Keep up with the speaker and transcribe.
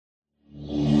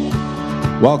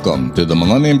Welcome to the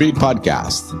Millennium Beat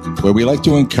Podcast, where we like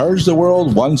to encourage the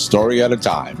world one story at a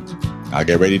time. Now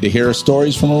get ready to hear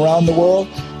stories from around the world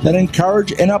that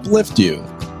encourage and uplift you.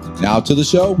 Now to the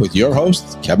show with your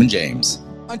host, Kevin James.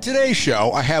 On today's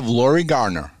show, I have Lori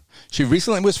Garner. She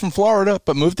recently was from Florida,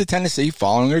 but moved to Tennessee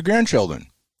following her grandchildren.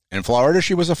 In Florida,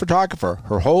 she was a photographer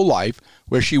her whole life,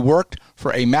 where she worked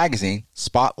for a magazine,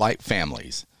 Spotlight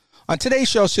Families. On today's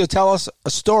show, she'll tell us a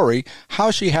story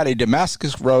how she had a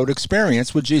Damascus Road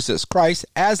experience with Jesus Christ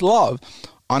as love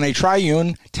on a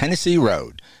Triune Tennessee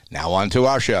road. Now on to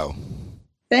our show.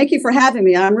 Thank you for having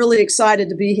me. I'm really excited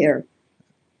to be here.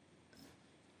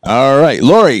 All right,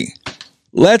 Lori,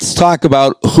 let's talk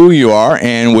about who you are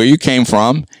and where you came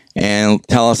from, and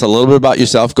tell us a little bit about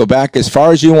yourself. Go back as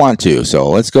far as you want to, so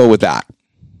let's go with that.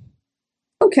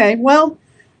 Okay, well,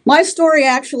 my story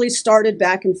actually started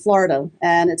back in Florida,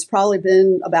 and it's probably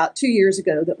been about 2 years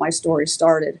ago that my story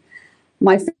started.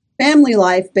 My family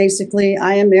life, basically,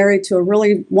 I am married to a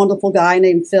really wonderful guy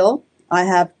named Phil. I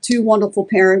have two wonderful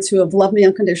parents who have loved me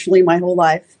unconditionally my whole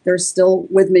life. They're still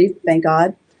with me, thank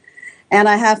God. And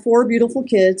I have 4 beautiful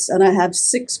kids, and I have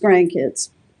 6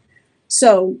 grandkids.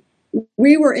 So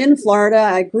we were in Florida.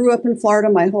 I grew up in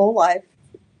Florida my whole life.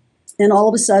 And all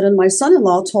of a sudden, my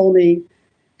son-in-law told me,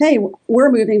 hey,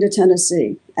 we're moving to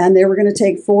Tennessee. And they were going to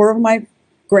take 4 of my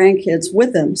grandkids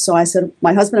with them. So I said,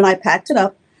 my husband and I packed it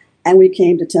up, and we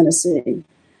came to Tennessee.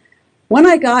 When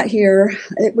I got here,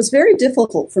 it was very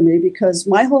difficult for me because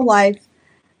my whole life,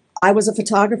 I was a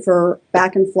photographer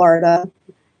back in Florida,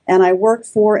 and I worked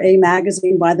for a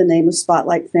magazine by the name of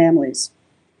Spotlight Families.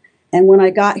 And when I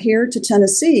got here to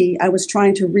Tennessee, I was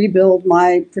trying to rebuild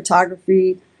my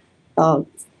photography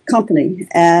company,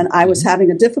 and I was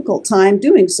having a difficult time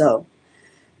doing so.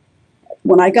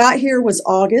 When I got here was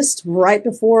August, right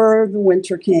before the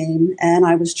winter came, and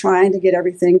I was trying to get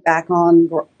everything back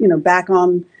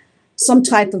on some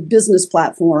type of business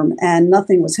platform, and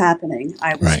nothing was happening.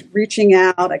 I was reaching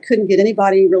out. I couldn't get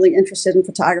anybody really interested in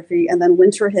photography, and then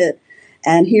winter hit,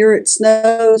 and here it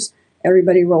snows.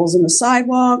 Everybody rolls in the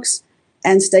sidewalks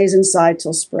and stays inside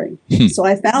till spring. So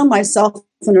I found myself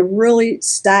in a really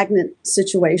stagnant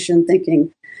situation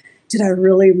thinking, did I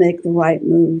really make the right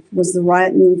move? Was the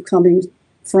right move coming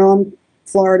from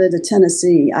Florida to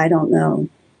Tennessee? I don't know.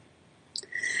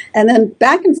 And then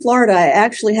back in Florida, I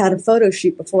actually had a photo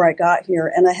shoot before I got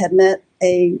here, and I had met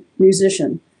a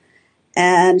musician.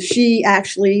 And she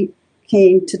actually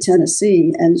came to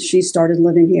Tennessee, and she started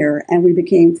living here, and we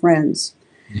became friends.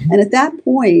 Mm-hmm. And at that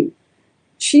point,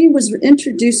 she was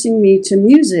introducing me to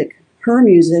music, her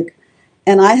music,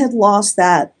 and I had lost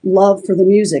that love for the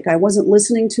music. I wasn't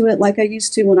listening to it like I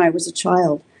used to when I was a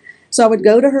child. So I would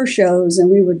go to her shows, and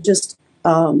we would just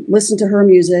listen to her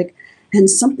music, and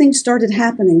something started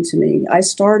happening to me. I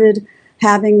started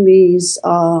having these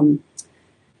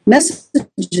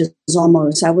messages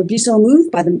almost. I would be so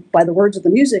moved by the words of the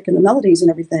music and the melodies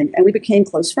and everything, and we became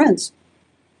close friends.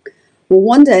 Well,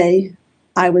 one day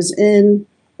I was in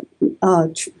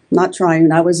not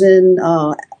Triune. I was in,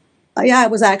 I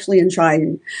was actually in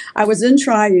Triune. I was in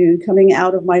Triune coming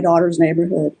out of my daughter's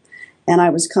neighborhood, and I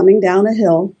was coming down a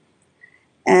hill.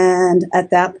 And at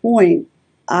that point,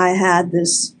 I had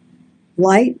this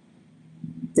light,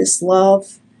 this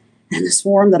love, and this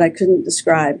warmth that I couldn't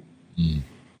describe. Mm.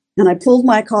 And I pulled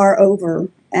my car over,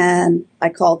 and I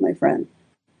called my friend.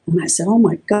 And I said, oh,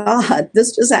 my God,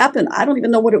 this just happened. I don't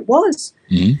even know what it was.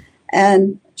 Mm-hmm.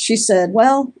 And she said,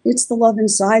 well, it's the love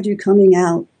inside you coming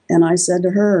out. And I said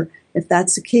to her, if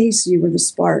that's the case, you were the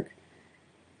spark.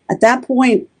 At that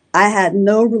point, I had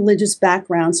no religious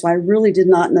background, so I really did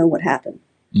not know what happened.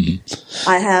 Mm-hmm.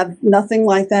 I have nothing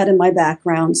like that in my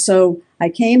background. So I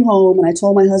came home and I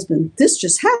told my husband, this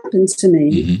just happened to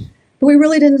me. Mm-hmm. But we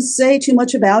really didn't say too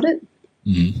much about it.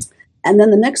 Mm-hmm. And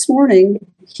then the next morning,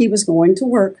 he was going to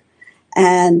work.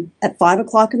 And at 5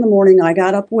 o'clock in the morning, I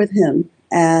got up with him.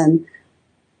 And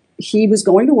he was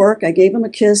going to work. I gave him a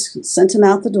kiss, sent him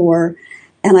out the door,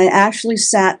 and I actually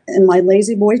sat in my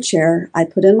lazy boy chair. I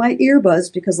put in my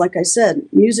earbuds because, like I said,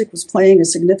 music was playing a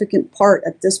significant part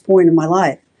at this point in my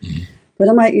life. Mm-hmm. Put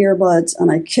in my earbuds,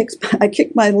 and I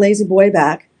kicked my lazy boy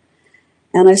back,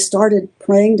 and I started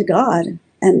praying to God.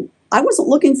 And I wasn't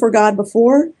looking for God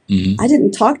before. Mm-hmm. I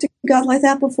didn't talk to God like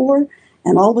that before.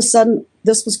 And all of a sudden,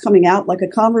 this was coming out like a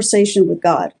conversation with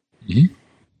God. Mm-hmm.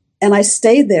 And I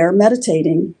stayed there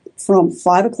meditating from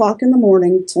 5 o'clock in the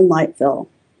morning till night fell.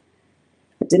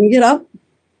 I didn't get up.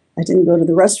 I didn't go to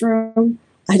the restroom.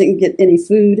 I didn't get any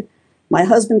food. My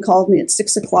husband called me at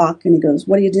 6 o'clock and he goes,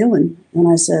 what are you doing? And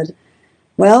I said,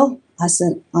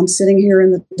 I'm sitting here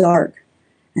in the dark.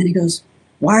 And he goes,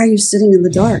 why are you sitting in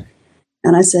the dark?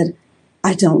 And I said,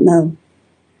 I don't know.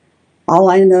 All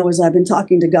I know is I've been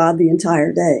talking to God the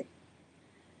entire day.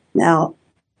 Now,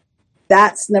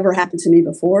 that's never happened to me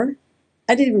before.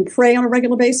 I didn't even pray on a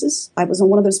regular basis. I was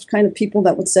one of those kind of people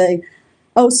that would say,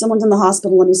 oh, someone's in the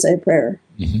hospital, let me say a prayer.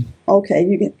 Mm-hmm. Okay,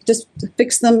 you can just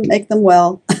fix them, make them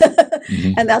well.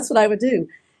 Mm-hmm. And that's what I would do.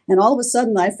 And all of a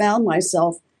sudden, I found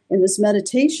myself in this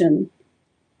meditation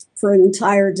for an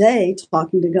entire day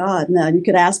talking to God. Now, you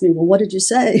could ask me, well, what did you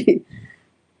say?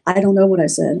 I don't know what I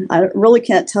said. I really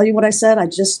can't tell you what I said. I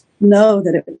just know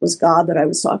that it was God that I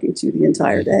was talking to the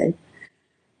entire day.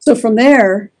 So from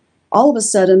there, all of a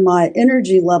sudden, my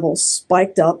energy level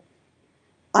spiked up.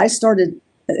 I started,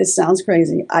 it sounds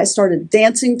crazy, I started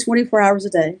dancing 24 hours a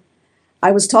day.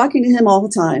 I was talking to him all the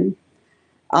time.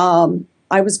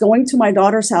 I was going to my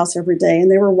daughter's house every day, and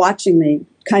they were watching me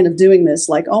kind of doing this,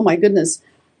 like, oh my goodness,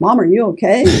 Mom, are you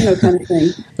okay? You know, kind of thing.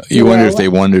 You wonder if they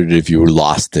wondered if you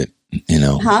lost it, you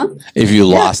know, if you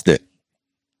lost it.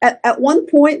 At one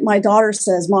point, my daughter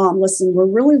says, Mom, listen, we're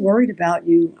really worried about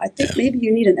you. I think maybe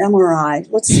you need an MRI.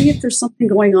 Let's see if there's something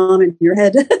going on in your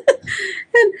head.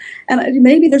 and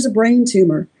maybe there's a brain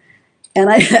tumor. And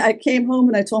I came home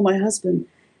and I told my husband,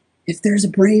 if there's a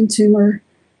brain tumor,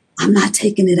 I'm not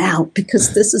taking it out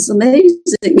because this is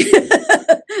amazing.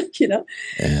 You know,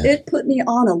 It put me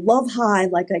on a love high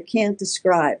like I can't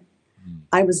describe.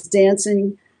 I was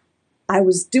dancing. I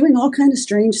was doing all kinds of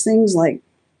strange things, like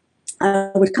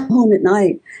I would come home at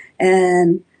night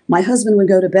and my husband would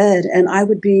go to bed and I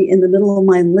would be in the middle of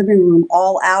my living room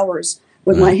all hours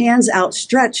with my hands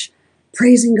outstretched,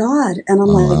 praising God. And I'm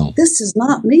like, this is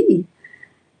not me.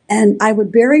 And I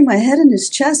would bury my head in his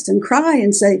chest and cry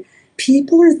and say,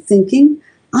 people are thinking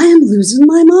I am losing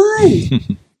my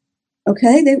mind.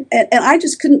 Okay. And I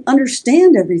just couldn't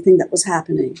understand everything that was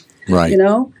happening. Right. You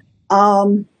know,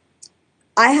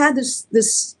 I had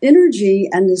this energy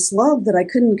and this love that I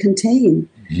couldn't contain.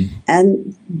 Mm-hmm.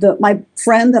 And my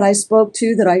friend that I spoke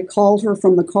to, that I called her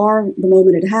from the car the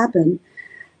moment it happened,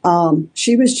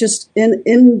 she was just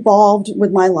involved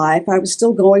with my life. I was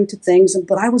still going to things,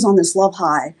 but I was on this love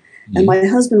high. Mm-hmm. And my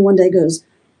husband one day goes,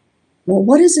 well,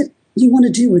 what is it you want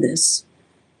to do with this?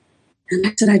 And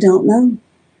I said, I don't know.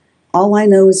 All I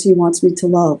know is he wants me to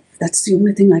love. That's the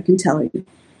only thing I can tell you.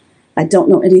 I don't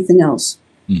know anything else.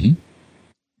 Mm-hmm.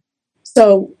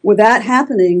 So with that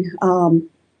happening, all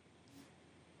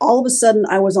of a sudden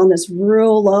I was on this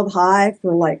real love high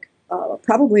for like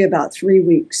probably about 3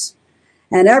 weeks.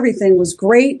 And everything was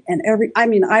great. And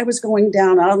I was going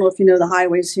down, I don't know if you know the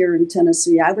highways here in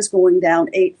Tennessee. I was going down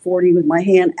 840 with my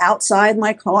hand outside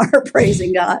my car,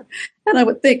 praising God. And I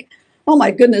would think, oh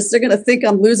my goodness, they're going to think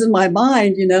I'm losing my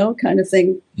mind, you know, kind of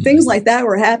thing. Mm-hmm. Things like that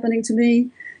were happening to me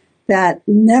that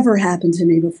never happened to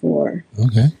me before.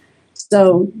 Okay.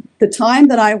 So the time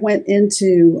that I went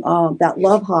into that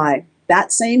love high,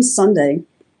 that same Sunday,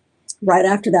 right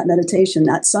after that meditation,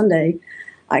 that Sunday,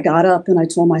 I got up and I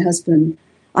told my husband,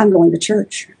 I'm going to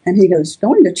church. And he goes,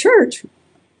 going to church?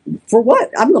 For what?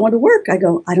 I'm going to work. I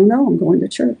go, I don't know. I'm going to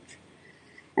church.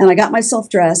 And I got myself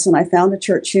dressed and I found a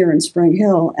church here in Spring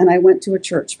Hill. And I went to a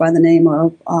church by the name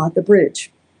of The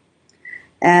Bridge.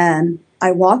 And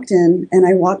I walked in and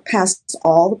I walked past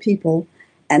all the people.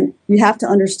 And you have to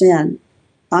understand,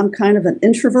 I'm kind of an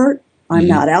introvert. I'm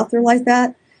not out there like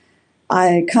that.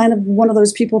 I kind of one of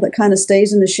those people that kind of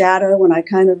stays in the shadow, and I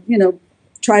kind of, you know,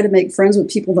 try to make friends with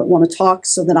people that want to talk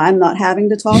so that I'm not having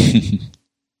to talk.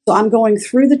 So I'm going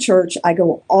through the church. I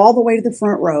go all the way to the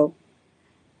front row,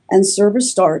 and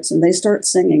service starts, and they start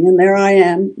singing. And there I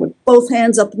am with both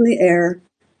hands up in the air,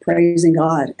 praising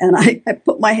God. And I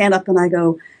put my hand up and I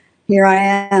go, here I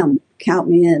am, count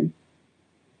me in.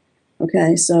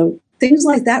 Okay, so things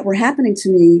like that were happening to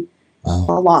me a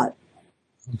lot.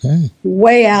 Okay.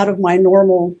 Way out of my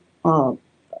normal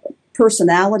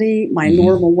personality, my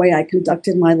normal way I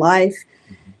conducted my life.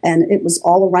 And it was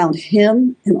all around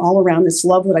him and all around this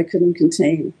love that I couldn't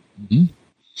contain. Mm-hmm.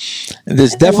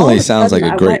 This definitely sounds like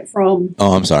a great...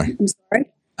 I'm sorry. I'm sorry.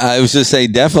 I was just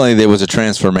saying, definitely there was a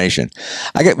transformation.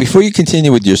 Before you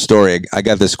continue with your story, I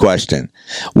got this question.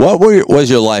 What was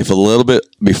your life a little bit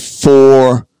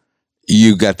before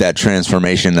you got that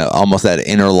transformation, almost that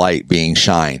inner light being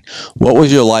shined? What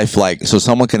was your life like, so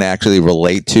someone can actually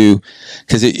relate to?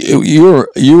 Because you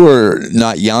were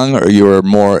not young, or you were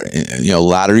more,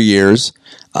 latter years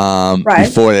right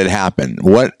before it happened.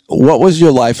 What was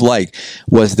your life like?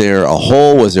 Was there a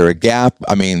hole? Was there a gap?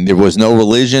 I mean, there was no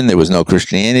religion, there was no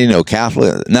Christianity, no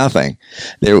Catholic, nothing.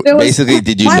 Basically,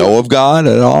 did you know of God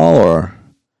at all, or?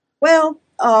 Well,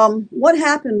 what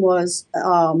happened was,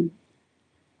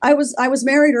 I was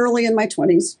married early in my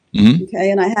 20s, Mm-hmm.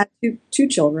 okay, and I had two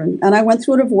children, and I went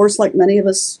through a divorce like many of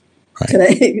us Right.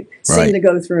 today seem Right. to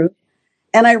go through.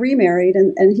 And I remarried,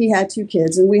 and he had 2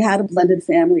 kids, and we had a blended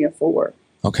family of 4.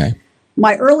 Okay.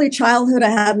 My early childhood, I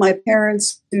had my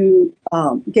parents who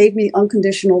gave me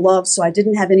unconditional love, so I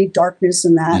didn't have any darkness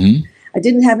in that. Mm-hmm. I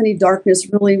didn't have any darkness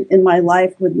really in my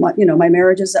life with my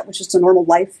marriages. That was just a normal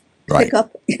life Right.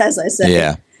 pickup, as I said.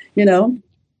 Yeah.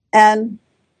 And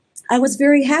I was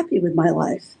very happy with my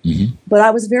life, Mm-hmm. but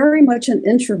I was very much an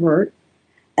introvert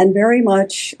and very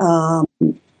much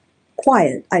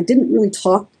quiet. I didn't really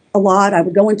talk a lot. I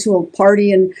would go into a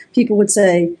party and people would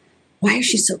say, "Why is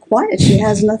she so quiet? She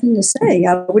has nothing to say."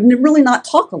 I would really not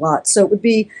talk a lot. So it would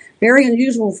be very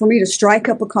unusual for me to strike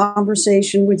up a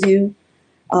conversation with you.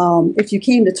 If you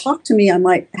came to talk to me, I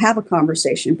might have a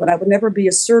conversation, but I would never be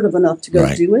assertive enough to go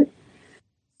Right. do it.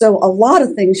 So a lot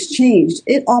of things changed.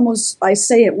 I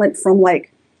say it went from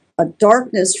like a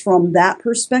darkness from that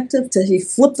perspective to he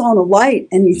flipped on a light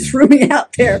and he threw me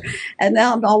out there, and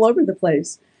now I'm all over the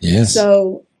place. Yes.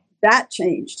 So that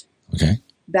changed. Okay.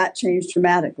 That changed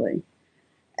dramatically.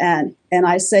 And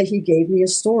I say he gave me a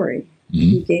story. Mm-hmm.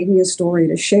 He gave me a story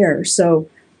to share. So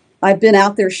I've been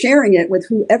out there sharing it with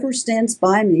whoever stands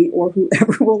by me or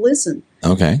whoever will listen.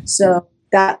 Okay. So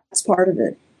that's part of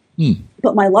it. Hmm.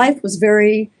 But my life was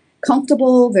very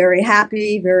comfortable, very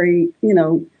happy, very,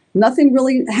 nothing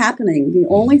really happening. The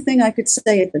only thing I could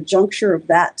say at the juncture of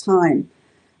that time,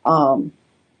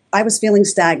 I was feeling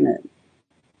stagnant.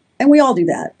 And we all do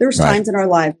that. There's Right. times in our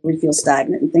life where we feel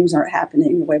stagnant and things aren't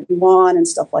happening the way we want and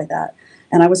stuff like that.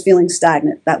 And I was feeling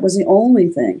stagnant. That was the only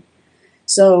thing.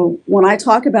 So when I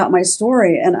talk about my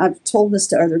story, and I've told this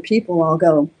to other people, I'll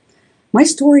go, my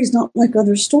story is not like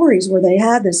other stories where they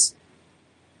had this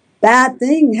bad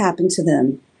thing happen to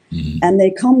them. Mm-hmm. And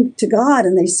they come to God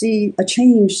and they see a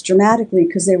change dramatically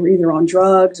because they were either on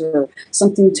drugs or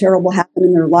something terrible happened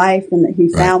in their life and that he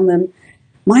found them.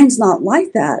 Mine's not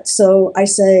like that. So I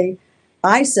say,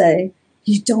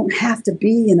 you don't have to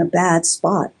be in a bad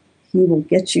spot. He will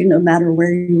get you no matter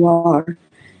where you are.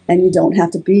 And you don't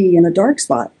have to be in a dark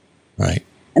spot. Right.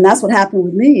 And that's what happened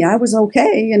with me. I was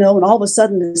okay, and all of a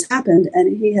sudden this happened.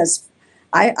 And he has,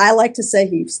 I like to say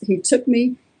he took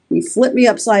me, he flipped me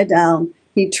upside down.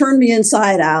 He turned me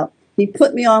inside out. He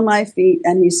put me on my feet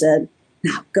and he said,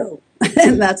 "Now go."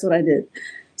 And that's what I did.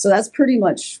 So that's pretty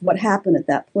much what happened at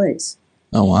that place.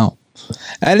 Oh, wow.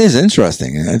 That is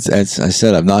interesting. As I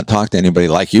said, I've not talked to anybody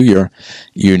like you. You're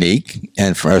unique.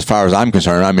 And as far as I'm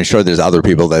concerned, I'm sure there's other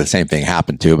people that the same thing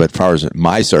happened to. But as far as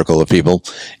my circle of people,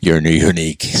 you're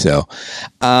unique. So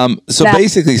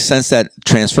basically, since that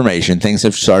transformation, things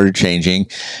have started changing.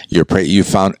 You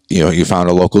found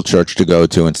a local church to go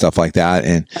to and stuff like that.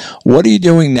 And what are you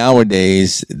doing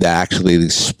nowadays that actually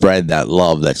spread that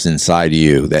love that's inside of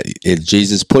you that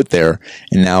Jesus put there,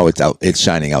 and now it's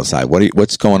shining outside?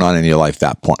 What's going on in your life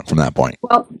from that point?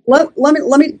 Well,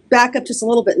 let me back up just a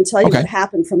little bit and tell you Okay. what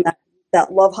happened from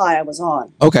that love high I was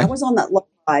on. Okay. I was on that love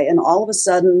high, and all of a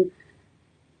sudden,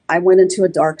 I went into a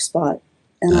dark spot,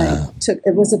 and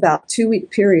it was about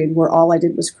 2-week period where all I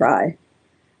did was cry.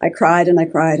 I cried and I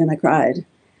cried and I cried,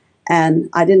 and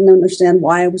I didn't understand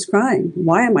why I was crying.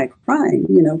 Why am I crying?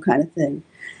 Kind of thing.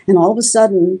 And all of a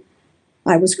sudden,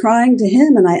 I was crying to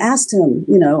him, and I asked him.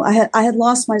 I had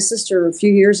lost my sister a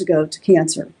few years ago to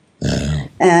cancer.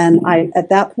 And at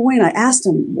that point, I asked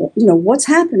him, what's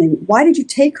happening? Why did you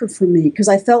take her from me? Because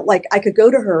I felt like I could go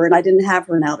to her and I didn't have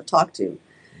her now to talk to.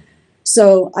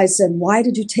 So I said, why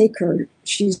did you take her?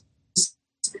 She's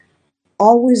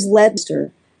always led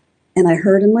her. And I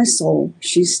heard in my soul,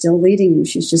 she's still leading you.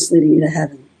 She's just leading you to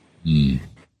heaven. Mm.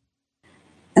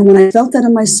 And when I felt that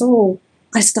in my soul,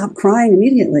 I stopped crying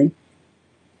immediately.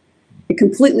 It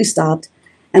completely stopped.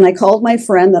 And I called my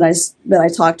friend that I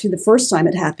talked to the first time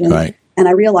it happened. Right. And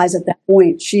I realized at that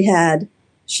point she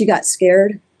got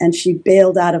scared and she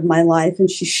bailed out of my life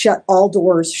and she shut all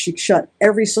doors. She shut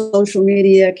every social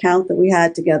media account that we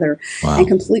had together. Wow. And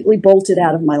completely bolted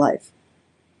out of my life.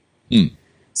 Mm.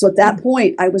 So at that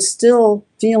point, I was still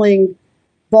feeling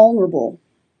vulnerable.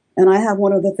 And I have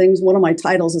one of my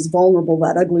titles is vulnerable,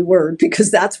 that ugly word,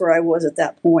 because that's where I was at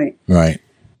that point. Right.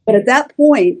 But at that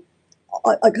point,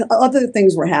 other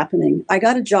things were happening. I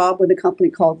got a job with a company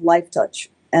called Life Touch,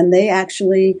 and they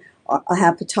actually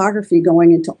have photography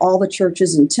going into all the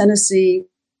churches in Tennessee,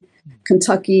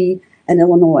 Kentucky, and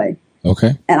Illinois.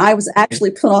 Okay. And I was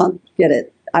actually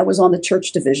I was on the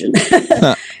church division.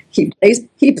 He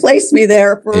placed me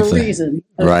there for a reason.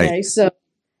 Okay? Right. So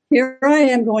here I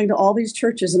am going to all these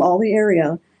churches in all the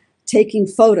area, taking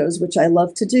photos, which I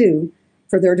love to do,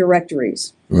 for their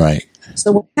directories. Right.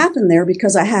 So what happened there,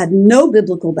 because I had no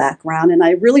biblical background and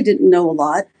I really didn't know a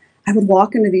lot, I would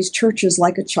walk into these churches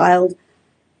like a child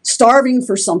starving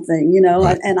for something,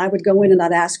 Right. and I would go in and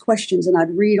I'd ask questions and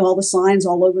I'd read all the signs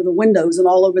all over the windows and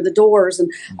all over the doors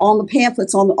and on the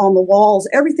pamphlets on the walls.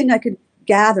 Everything I could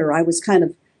gather, I was kind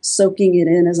of soaking it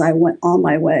in as I went on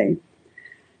my way.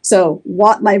 So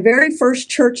what my very first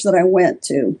church that I went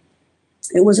to,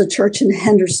 it was a church in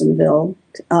Hendersonville,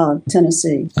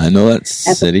 Tennessee. I know that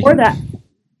And city.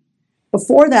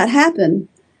 before that happened,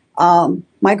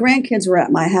 my grandkids were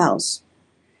at my house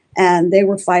and they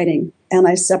were fighting and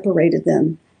I separated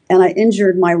them and I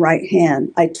injured my right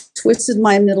hand. I twisted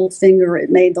my middle finger. It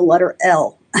made the letter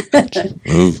L.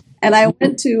 And I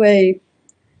went to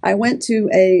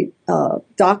a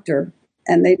doctor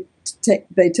and they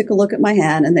took a look at my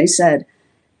hand and they said,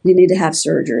 you need to have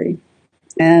surgery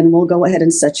and we'll go ahead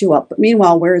and set you up. But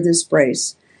meanwhile, wear this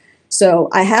brace. So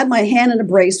I had my hand in a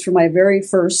brace for my very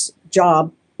first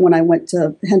job when I went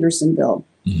to Hendersonville.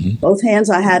 Mm-hmm. Both hands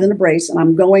I had in a brace, and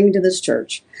I'm going to this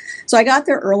church. So I got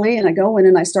there early, and I go in,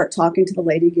 and I start talking to the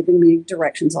lady, giving me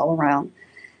directions all around.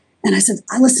 And I said,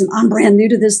 listen, I'm brand new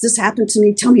to this. This happened to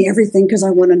me. Tell me everything because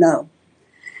I want to know.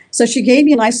 So she gave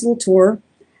me a nice little tour,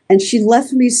 and she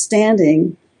left me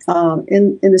standing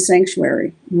in the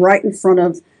sanctuary right in front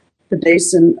of the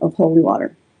basin of holy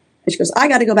water. And she goes, I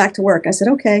got to go back to work. I said,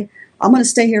 okay, I'm going to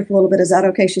stay here for a little bit. Is that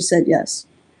okay? She said, yes.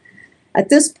 At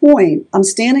this point, I'm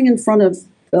standing in front of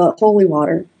the holy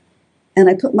water, and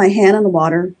I put my hand in the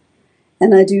water,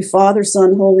 and I do Father,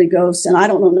 Son, Holy Ghost, and I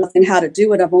don't know nothing how to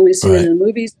do it. I've only seen it in the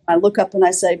movies. I look up and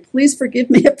I say, please forgive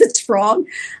me if it's wrong.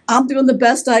 I'm doing the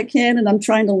best I can, and I'm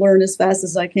trying to learn as fast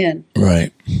as I can.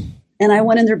 Right. And I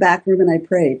went in their back room and I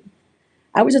prayed.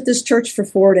 I was at this church for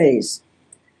 4 days.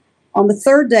 On the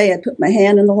third day, I put my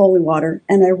hand in the holy water,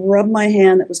 and I rubbed my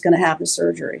hand that was going to have the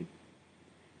surgery.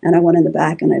 And I went in the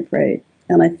back and I prayed.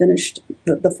 And I finished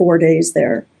the 4 days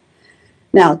there.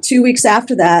 Now, 2 weeks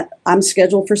after that, I'm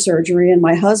scheduled for surgery, and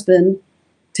my husband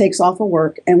takes off of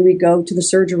work, and we go to the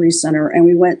surgery center, and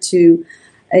we went to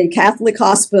a Catholic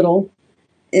hospital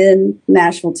in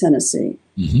Nashville, Tennessee.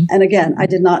 Mm-hmm. And again, I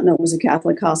did not know it was a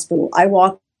Catholic hospital. I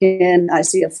walk in, I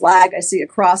see a flag, I see a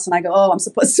cross, and I go, oh, I'm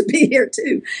supposed to be here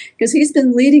too, because he's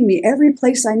been leading me every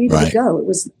place I needed to go. It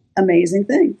was an amazing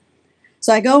thing.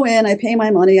 So I go in, I pay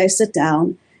my money, I sit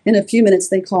down. In a few minutes,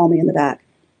 they call me in the back.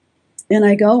 And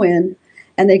I go in,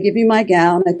 and they give me my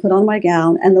gown. I put on my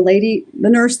gown, and the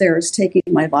nurse there is taking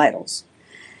my vitals.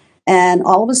 And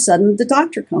all of a sudden, the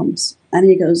doctor comes, and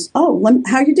he goes, oh,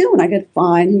 how you doing? I go,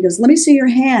 fine. He goes, let me see your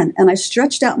hand. And I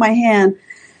stretched out my hand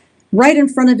right in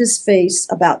front of his face,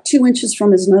 about 2 inches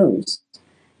from his nose.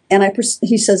 And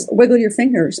he says, wiggle your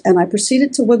fingers. And I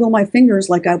proceeded to wiggle my fingers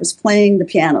like I was playing the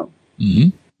piano.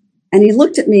 Mm-hmm. And he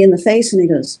looked at me in the face, and he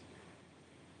goes,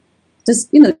 does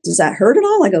that hurt at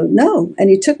all? I go, no. And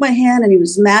he took my hand and he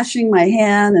was mashing my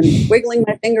hand and wiggling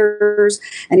my fingers.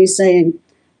 And he's saying,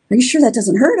 are you sure that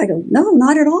doesn't hurt? I go, no,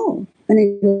 not at all. And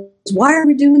he goes, why are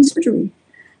we doing surgery?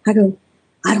 I go,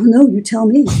 I don't know. You tell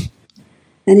me.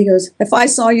 And he goes, if I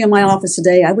saw you in my office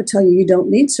today, I would tell you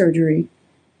don't need surgery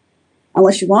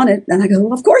unless you want it. And I go,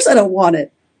 well, of course I don't want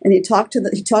it. And he turned to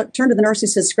the nurse. He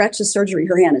said, scratch the surgery.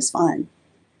 Her hand is fine.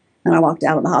 And I walked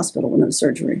out of the hospital with no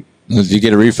surgery. Did you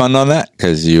get a refund on that?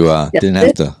 Because you didn't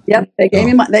have to. Yep, they gave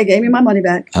me my money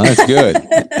back. Oh, that's good.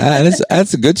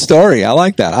 That's a good story. I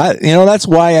like that. That's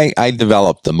why I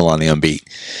developed the Millennium Beat.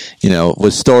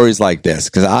 With stories like this,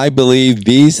 because I believe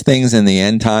these things in the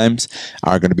end times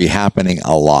are going to be happening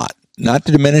a lot. Not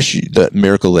to diminish the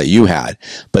miracle that you had,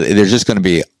 but they're just going to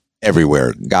be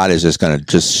everywhere. God is just going to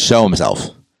just show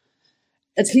Himself.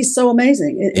 He's so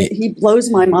amazing. He blows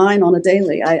my mind on a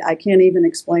daily. I can't even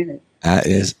explain it. That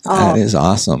is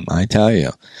awesome. I tell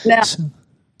you. Now,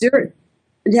 do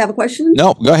you have a question?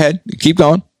 No, go ahead. Keep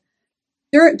going.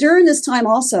 During this time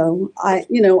also, I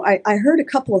heard a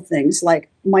couple of things. Like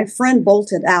my friend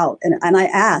bolted out, and I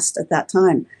asked at that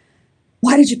time,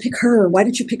 why did you pick her? Why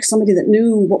did you pick somebody that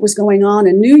knew what was going on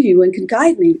and knew you and could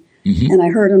guide me? Mm-hmm. And I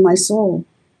heard in my soul,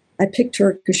 I picked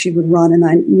her because she would run, and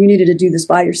you needed to do this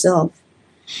by yourself.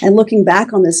 And looking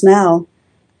back on this now,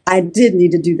 I did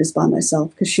need to do this by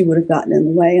myself because she would have gotten in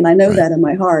the way. And I know that in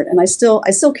my heart. And I still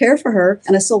care for her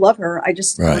and I still love her. I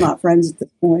just, we're not friends at this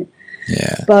point.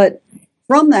 Yeah. But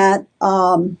from that,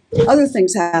 other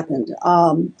things happened.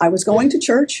 I was going to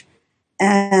church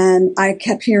and I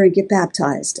kept hearing, get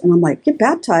baptized. And I'm like, get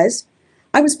baptized?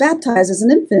 I was baptized as an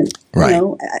infant,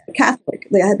 Catholic.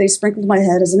 They sprinkled my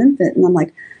head as an infant. And I'm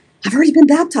like, I've already been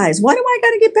baptized. Why do I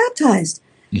got to get baptized?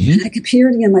 Mm-hmm. And I kept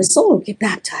hearing in my soul, get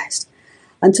baptized.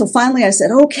 until finally I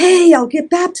said, okay, I'll get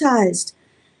baptized.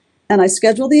 And I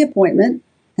scheduled the appointment,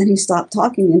 and he stopped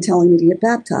talking and telling me to get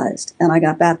baptized, and I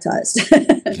got baptized.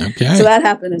 Okay. So that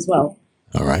happened as well.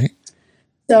 All right.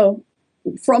 So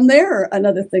from there,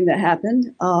 another thing that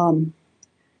happened, I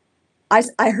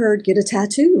heard get a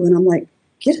tattoo, and I'm like,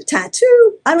 get a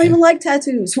tattoo? I don't even like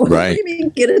tattoos. What do you mean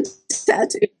get a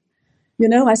tattoo? You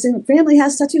know, I said, family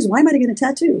has tattoos. Why am I to get a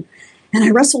tattoo? And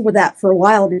I wrestled with that for a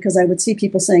while because I would see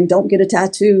people saying, don't get a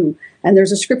tattoo. And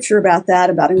there's a scripture about that,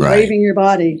 about engraving your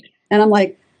body. And I'm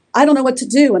like, I don't know what to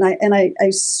do. And I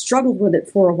struggled with it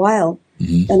for a while.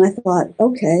 Mm-hmm. And I thought,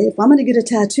 okay, if I'm going to get a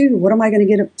tattoo, what am I going to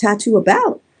get a tattoo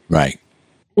about? Right.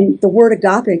 And the word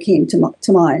agape came to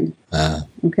mind.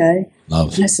 Okay.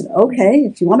 Love. And I said, okay,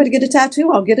 if you want me to get a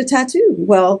tattoo, I'll get a tattoo.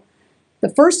 Well, the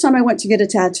first time I went to get a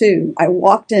tattoo, I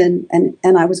walked in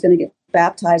and I was going to get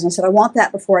baptized. And I said, I want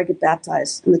that before I get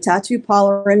baptized. And the tattoo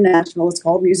parlor in Nashville, it's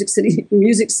called Music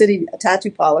City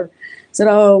Tattoo Parlor, said,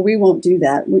 oh, we won't do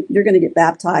that. You're going to get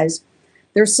baptized.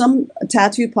 There's some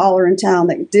tattoo parlor in town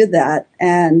that did that.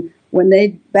 And when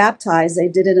they baptized, they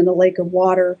did it in a lake of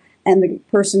water, and the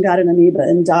person got an amoeba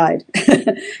and died.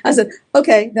 I said,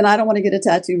 okay, then I don't want to get a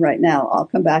tattoo right now. I'll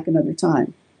come back another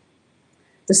time.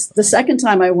 The second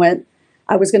time I went,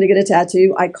 I was going to get a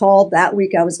tattoo. I called that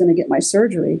week. I was going to get my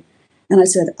surgery. And I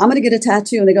said, I'm going to get a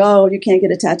tattoo. And they go, oh, you can't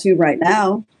get a tattoo right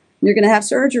now. You're going to have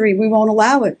surgery. We won't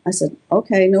allow it. I said,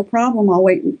 okay, no problem. I'll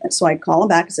wait. So I called them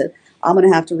back and said, I'm going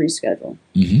to have to reschedule.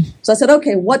 Mm-hmm. So I said,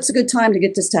 okay, what's a good time to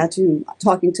get this tattoo?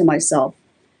 Talking to myself.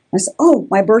 I said, oh,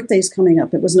 my birthday's coming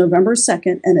up. It was November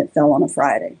 2nd, and it fell on a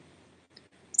Friday.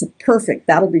 I said, perfect.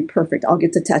 That'll be perfect. I'll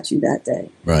get the tattoo that day.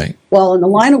 Right. Well, in the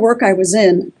line of work I was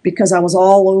in, because I was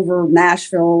all over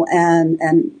Nashville and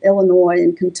Illinois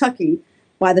and Kentucky,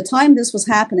 by the time this was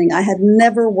happening, I had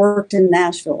never worked in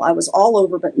Nashville. I was all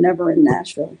over, but never in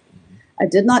Nashville. I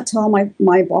did not tell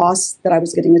my boss that I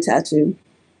was getting a tattoo.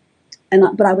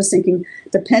 But I was thinking,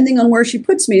 depending on where she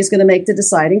puts me is going to make the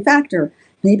deciding factor.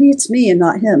 Maybe it's me and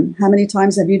not him. How many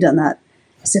times have you done that?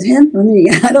 I said, him or me?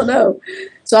 I don't know.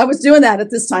 So I was doing that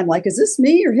at this time, like, is this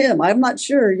me or him? I'm not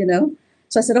sure, you know.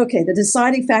 So I said, okay, the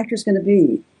deciding factor is going to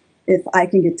be if I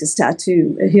can get this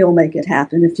tattoo, he'll make it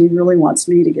happen if he really wants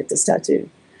me to get this tattoo.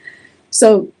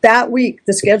 So that week,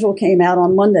 the schedule came out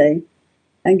on Monday,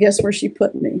 and guess where she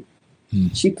put me?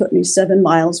 She put me 7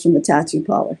 miles from the tattoo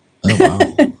parlor. Oh,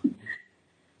 wow.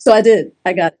 So I did.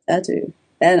 I got a tattoo.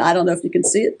 And I don't know if you can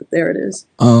see it, but there it is.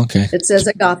 Oh, okay. It says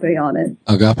agape on it.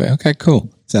 Agape. Okay, cool.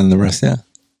 It's on the rest, yeah.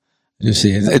 You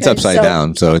see, it's upside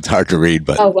down, so it's hard to read.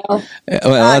 But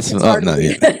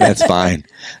that's fine.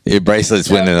 Your bracelet's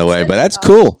winning away, but that's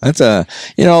cool. That's a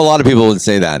lot of people would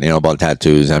say that about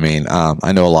tattoos. I mean,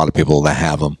 I know a lot of people that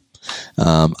have them.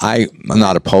 I'm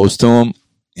not opposed to them.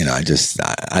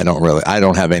 I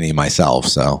don't have any myself,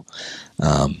 so.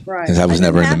 Because I was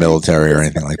never in the military or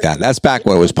anything like that. That's back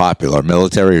when it was popular,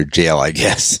 military or jail, I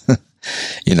guess.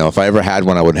 If I ever had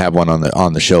one, I would have one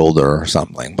on the shoulder or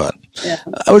something. But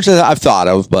which I've thought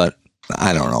of, but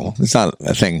I don't know. It's not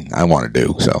a thing I want to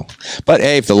do. So, but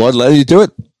hey, if the Lord let you do it,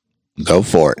 go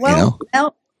for it. Well,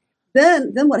 now,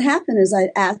 then what happened is I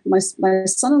asked my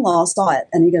son-in-law saw it,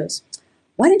 and he goes,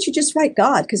 "Why didn't you just write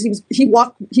God?" Because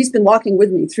he's been walking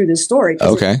with me through this story.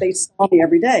 Okay, they saw me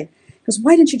every day. Because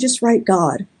why didn't you just write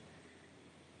God?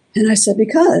 And I said,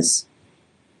 because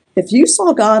if you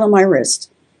saw God on my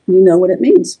wrist, you know what it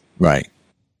means. Right.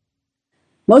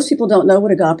 Most people don't know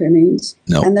what agape means.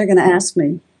 No. And they're going to ask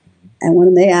me. And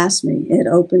when they ask me, it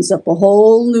opens up a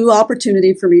whole new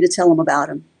opportunity for me to tell them about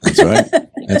him. That's right.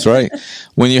 That's right.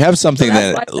 When you have something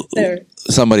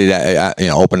somebody that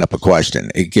open up a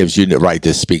question, it gives you the right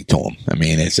to speak to them. I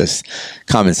mean, it's just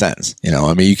common sense.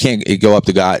 I mean, you can't go up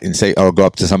to God and say, or go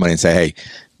up to somebody and say, hey,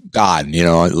 God,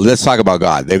 let's talk about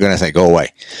God. They're going to say, go away.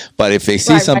 But if they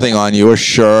see something on your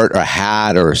shirt or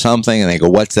hat or something and they go,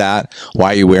 what's that? Why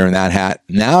are you wearing that hat?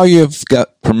 Now you've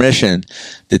got permission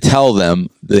to tell them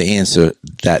the answer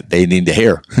that they need to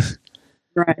hear.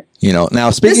 Right. Now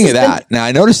speaking of that, now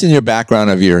I noticed in your background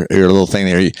of your little thing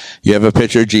there, you have a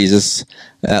picture of Jesus,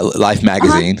 Life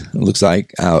magazine. It looks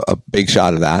like a big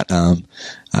shot of that.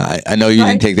 I know you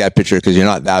didn't take that picture because you're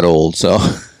not that old. So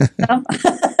no.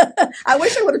 I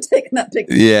wish I would have taken that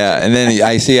picture. Yeah, and then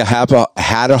I see a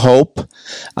hat of hope.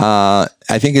 I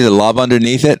think there's a love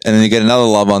underneath it, and then you get another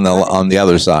love on the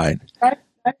other side. Right.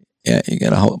 Yeah, you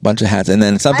get a whole bunch of hats, and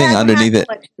then something underneath it.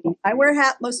 I wear a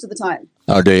hat most of the time.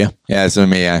 Oh, do you? Yeah, it's with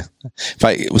me.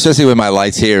 Especially with my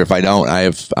lights here. If I don't,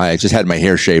 I just had my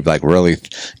hair shaved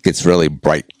gets really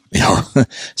bright.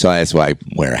 So that's why I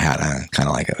wear a hat. I kind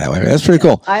of like it that way. That's pretty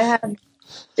cool.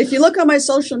 If you look on my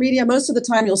social media, most of the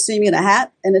time you'll see me in a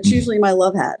hat, and it's usually my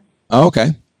love hat. Oh,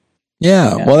 okay.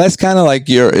 Yeah. Well, that's kind of like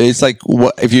it's like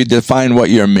what, if you define what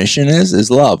your mission is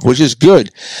love, which is good,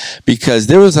 because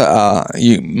there was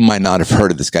you might not have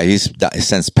heard of this guy. He's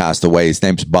since passed away. His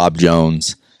name's Bob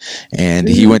Jones, and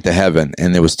he went to heaven,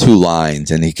 and there was 2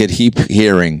 lines, and he could keep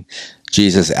hearing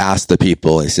Jesus asked the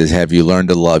people, he says, have you learned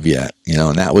to love yet?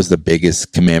 And that was the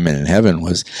biggest commandment in heaven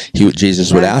was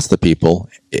Jesus would ask the people,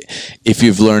 if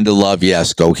you've learned to love,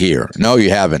 yes, go here. No, you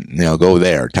haven't, go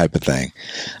there type of thing.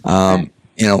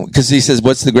 Because he says,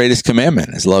 what's the greatest commandment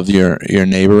is love your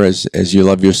neighbor as you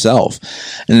love yourself.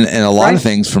 And a lot of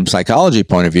things from psychology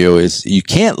point of view is you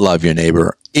can't love your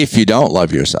neighbor if you don't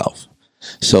love yourself.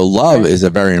 So love is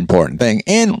a very important thing.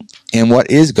 And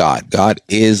what is God? God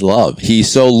is love. He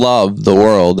so loved the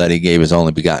world that he gave his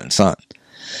only begotten son.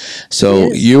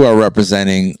 So you are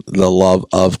representing the love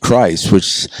of Christ,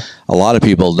 which a lot of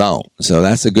people don't. So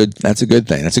that's a good thing.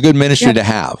 That's a good ministry to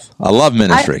have. I love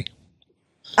ministry.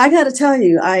 I got to tell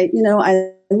you, I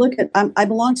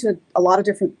belong to a lot of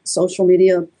different social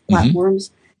media platforms,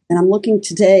 and I'm looking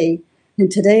today, and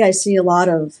today I see a lot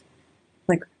of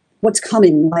like what's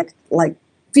coming, like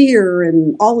fear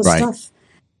and all this stuff.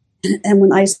 And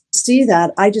when I see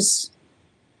that, I just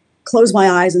close my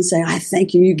eyes and say, I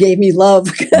thank you. You gave me love.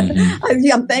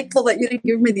 I'm thankful that you didn't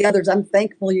give me the others. I'm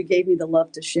thankful you gave me the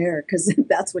love to share, because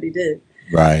that's what he did.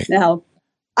 Right. Now,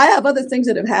 I have other things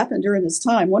that have happened during this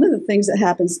time. One of the things that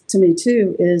happens to me,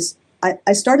 too, is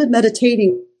I started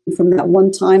meditating from that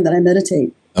one time that I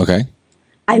meditate. Okay.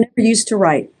 I never used to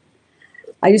write.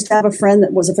 I used to have a friend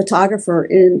that was a photographer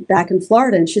back in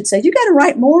Florida, and she'd say, "You got to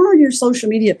write more on your social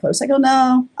media posts." I go,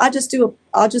 "No, I'll just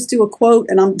do a quote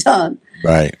and I'm done."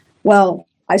 Right. Well,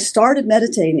 I started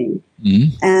meditating,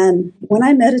 and when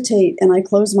I meditate and I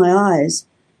close my eyes,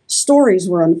 stories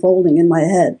were unfolding in my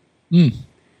head.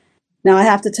 Now, I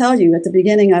have to tell you, at the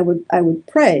beginning, I would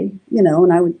pray,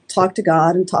 and I would talk to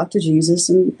God and talk to Jesus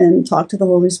and talk to the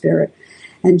Holy Spirit,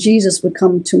 and Jesus would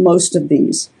come to most of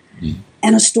these.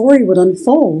 And a story would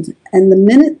unfold. And the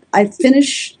minute I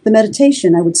finished the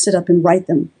meditation, I would sit up and write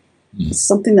them.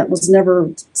 Something that was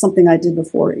never something I did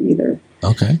before either.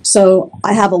 Okay. So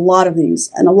I have a lot of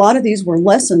these. And a lot of these were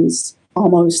lessons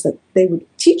almost that they were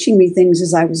teaching me things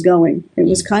as I was going. It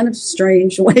was kind of a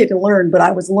strange way to learn, but I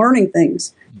was learning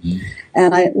things.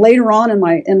 And later on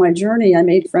in my journey, I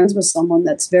made friends with someone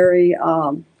that's very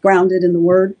grounded in the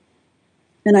Word.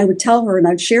 And I would tell her, and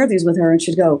I'd share these with her, and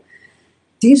she'd go,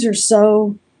 "These are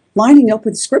so lining up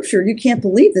with Scripture. You can't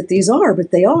believe that these are, but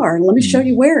they are. And let me show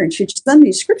you where." And she'd send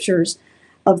me scriptures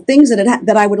of things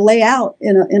that I would lay out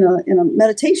in a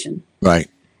meditation. Right.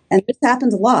 And this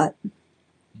happens a lot.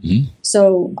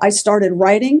 So I started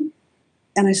writing,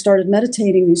 and I started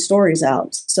meditating these stories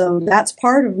out. So that's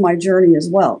part of my journey as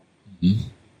well.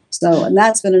 So, and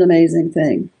that's been an amazing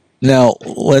thing. Now,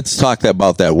 let's talk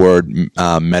about that word,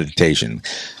 meditation.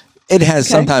 It has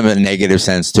sometimes a negative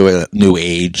sense to it, new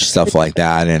age, stuff like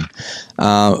that. And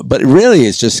but really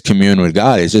it's just commune with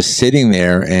God. It's just sitting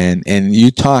there and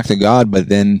you talk to God, but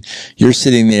then you're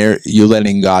sitting there, you're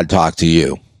letting God talk to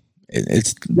you.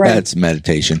 That's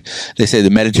meditation. They say to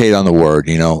meditate on the word,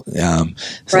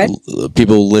 so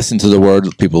people listen to the word,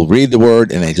 people read the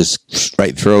word, and they just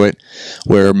right through it.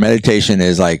 Where meditation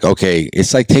is like, okay,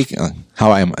 it's like taking an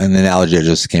analogy that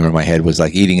just came in my head was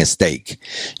like eating a steak.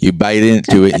 You bite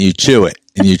into it and you chew it.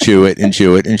 And you chew it and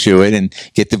chew it and chew it and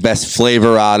get the best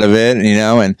flavor out of it,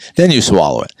 and then you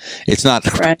swallow it. It's not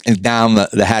down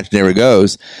the hatch, there it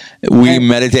goes. We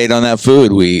meditate on that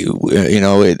food.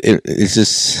 It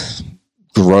just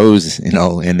grows,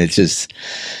 and it just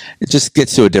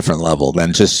gets to a different level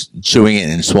than just chewing it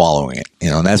and swallowing it,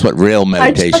 and that's what real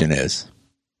meditation is.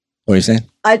 What are you saying?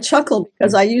 I chuckle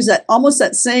because I use the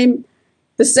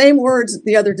same words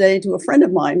the other day to a friend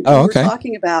of mine. Oh, okay. We were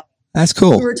talking about. That's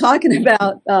cool. We were talking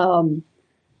about,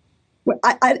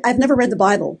 I've never read the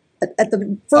Bible. At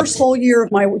the first whole year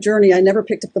of my journey, I never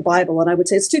picked up the Bible. And I would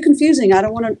say, it's too confusing. I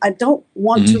don't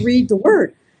want to read the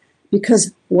Word.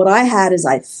 Because what I had is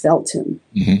I felt Him.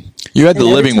 You had the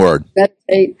living Word.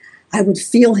 I would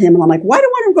feel Him. And I'm like, why do I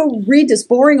want to go read this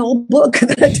boring old book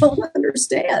that I don't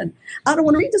understand? I don't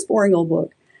want to read this boring old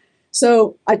book.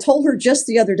 So I told her just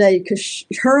the other day, because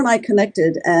her and I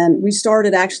connected, and we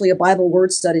started actually a Bible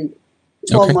word study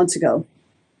 12 months ago.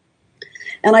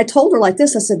 And I told her like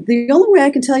this, I said, the only way I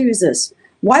can tell you is this.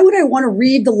 Why would I want to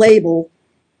read the label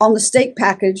on the steak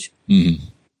package when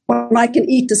I can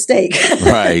eat the steak?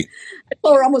 Right. I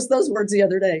told her almost those words the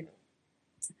other day.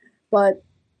 But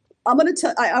I want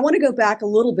to go back a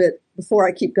little bit before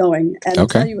I keep going and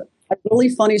tell you a really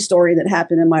funny story that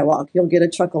happened in my walk. You'll get a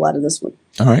chuckle out of this one.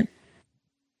 All right.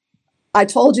 I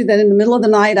told you that in the middle of the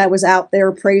night, I was out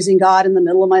there praising God in the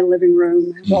middle of my living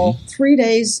room. Well, 3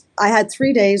 days, I had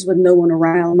 3 days with no one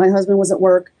around. My husband was at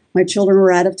work. My children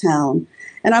were out of town.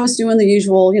 And I was doing the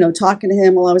usual, talking to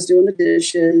him while I was doing the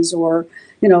dishes or,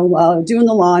 doing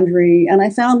the laundry. And I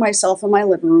found myself in my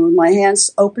living room, my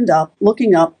hands opened up,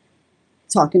 looking up,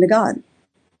 talking to God.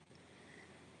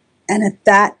 And at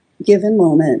that given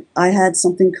moment, I had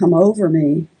something come over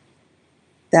me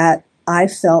that I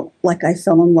felt like I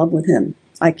fell in love with him.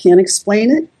 I can't explain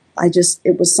it.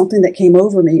 It was something that came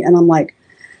over me. And I'm like,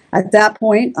 at that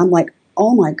point, I'm like,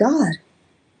 oh my God,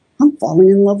 I'm falling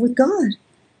in love with God.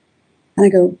 And I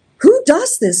go, who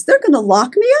does this? They're going to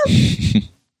lock me up.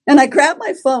 And I grabbed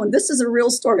my phone. This is a real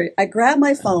story. I grabbed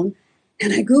my phone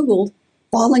and I Googled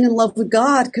falling in love with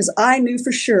God because I knew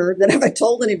for sure that if I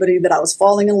told anybody that I was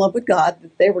falling in love with God,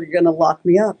 that they were going to lock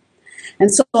me up.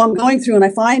 And so I'm going through and I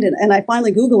find it and I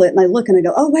finally Google it and I look and I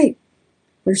go, oh, wait,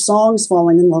 there's songs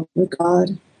falling in love with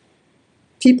God.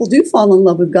 People do fall in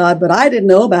love with God, but I didn't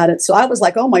know about it. So I was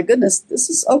like, oh, my goodness, this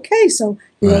is okay. So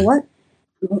you know what?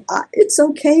 It's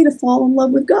okay to fall in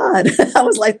love with God. I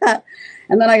was like that.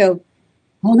 And then I go,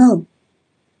 oh, no,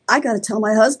 I got to tell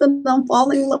my husband I'm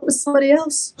falling in love with somebody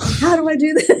else. How do I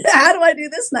do this? How do I do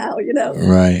this now?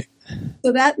 Right.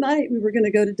 So that night we were going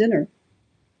to go to dinner.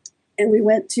 And we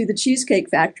went to the Cheesecake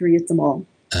Factory at the mall.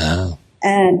 Oh.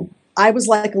 And I was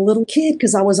like a little kid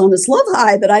because I was on this love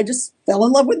high that I just fell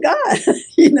in love with God,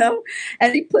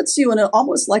 And he puts you in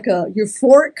almost like a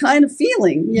euphoric kind of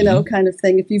feeling, kind of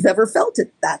thing. If you've ever felt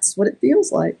it, that's what it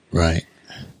feels like. Right.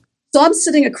 So I'm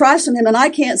sitting across from him and I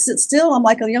can't sit still. I'm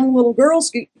like a young little girl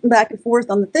scooting back and forth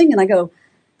on the thing. And I go,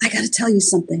 I got to tell you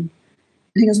something. And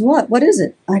he goes, what? What is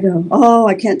it? I go, oh,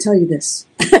 I can't tell you this.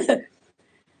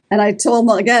 And I told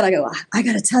him again, I go, I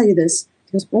got to tell you this.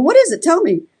 He goes, well, what is it? Tell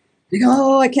me. I go,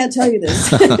 oh, I can't tell you this.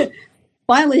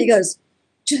 Finally, he goes,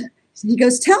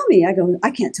 tell me. I go,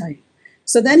 I can't tell you.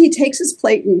 So then he takes his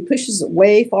plate and he pushes it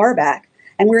way far back.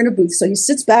 And we're in a booth. So he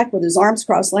sits back with his arms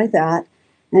crossed like that.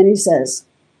 And he says,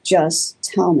 just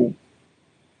tell me.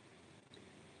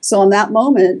 So in that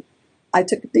moment, I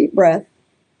took a deep breath.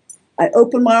 I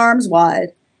opened my arms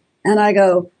wide. And I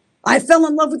go, I fell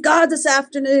in love with God this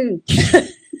afternoon.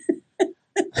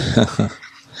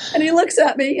 And he looks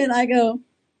at me and I go,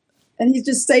 and he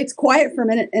just stays quiet for a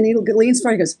minute and he leans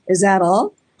forward and goes, is that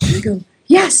all? And I go,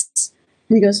 yes.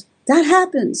 And he goes, that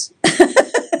happens.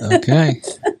 Okay.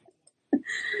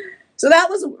 So that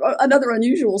was another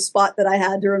unusual spot that I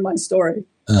had during my story.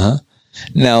 Uh-huh.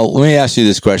 Now, let me ask you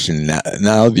this question.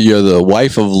 Now you're the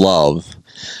wife of love.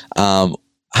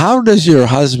 How does your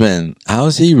husband, how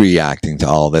is he reacting to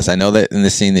all this? I know that in the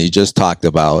scene that you just talked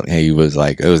about, he was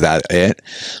like, was that it?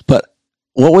 But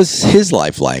what was his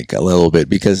life like a little bit?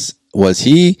 Because was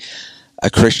he a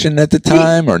Christian at the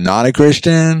time or not a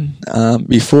Christian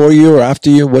before you or after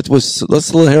you?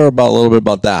 Let's hear about a little bit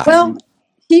about that. Well,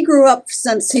 he grew up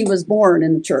since he was born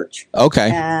in the church.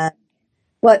 Okay.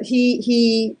 But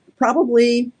he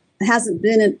probably hasn't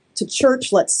been to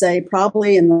church, let's say,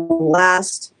 probably in the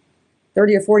last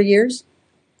 30 or 40 years.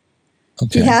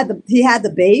 Okay. He had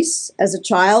the base as a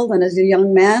child and as a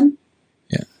young man.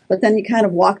 Yeah. But then he kind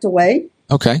of walked away.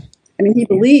 Okay. I mean, he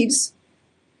believes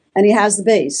and he has the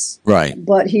base. Right.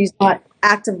 But he's not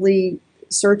actively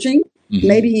searching. Mm-hmm.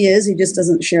 Maybe he is. He just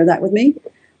doesn't share that with me.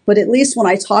 But at least when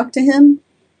I talk to him,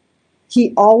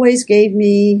 he always gave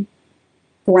me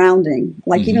grounding.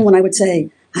 Like even when I would say,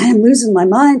 I am losing my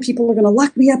mind, people are going to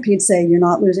lock me up, he'd say, you're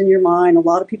not losing your mind. A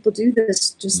lot of people do this.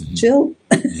 Just chill.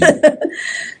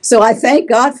 So I thank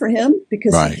God for him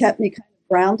because he kept me kind of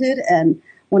grounded. And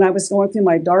when I was going through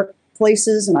my dark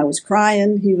places and I was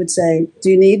crying, he would say, do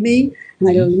you need me? And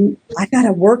I go, I got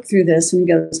to work through this. And he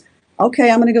goes,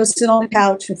 okay, I'm going to go sit on the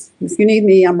couch. If you need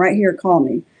me, I'm right here. Call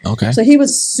me. Okay. So he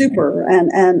was super.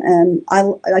 And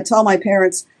I tell my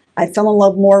parents, I fell in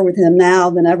love more with him now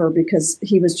than ever because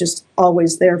he was just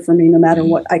always there for me no matter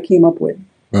what I came up with.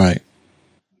 Right.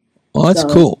 Well, that's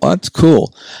cool. That's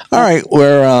cool. All right.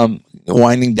 We're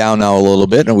winding down now a little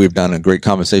bit, and we've done a great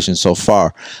conversation so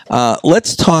far.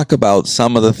 Let's talk about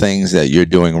some of the things that you're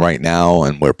doing right now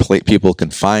and where people can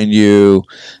find you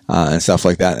and stuff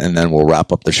like that, and then we'll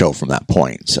wrap up the show from that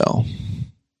point. So,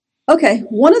 okay.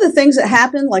 One of the things that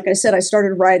happened, like I said, I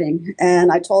started writing,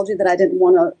 and I told you that I didn't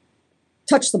want to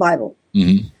touch the Bible.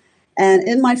 Mm-hmm. And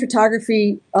in my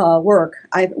photography work,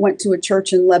 I went to a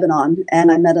church in Lebanon,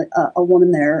 and I met a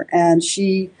woman there, and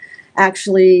she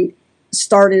actually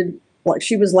started,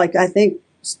 she was like, I think,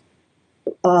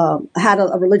 had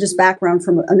a religious background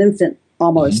from an infant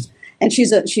almost. Mm-hmm. And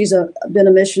she's been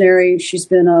a missionary. She's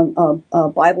been a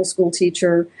Bible school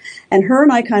teacher, and her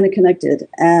and I kind of connected.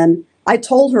 And I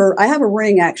told her, I have a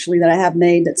ring actually that I have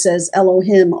made that says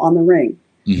Elohim on the ring.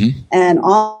 Mm-hmm. And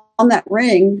on that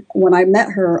ring, when I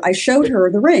met her, I showed her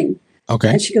the ring. Okay.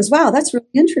 And she goes, wow, that's really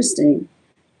interesting.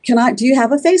 Do you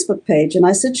have a Facebook page? And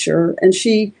I said, sure. And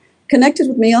she connected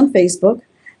with me on Facebook.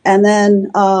 And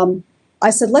then I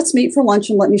said, let's meet for lunch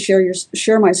and let me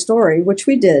share my story, which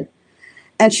we did.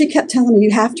 And she kept telling me,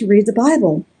 you have to read the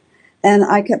Bible. And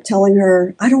I kept telling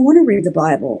her, I don't want to read the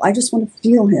Bible. I just want to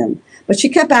feel him. But she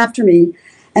kept after me.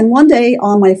 And one day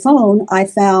on my phone, I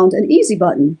found an easy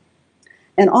button.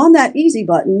 And on that easy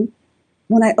button,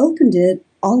 when I opened it,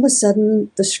 all of a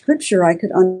sudden, the scripture, I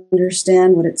could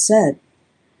understand what it said.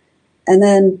 And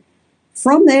then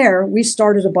from there, we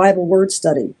started a Bible word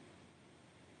study.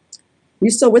 You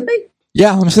still with me?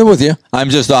 Yeah, I'm still with you. I'm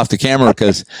just off the camera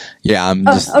because, I'm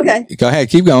just... okay. Go ahead.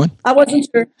 Keep going. I wasn't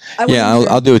sure.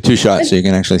 I'll do a 2-shot so you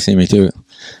can actually see me too.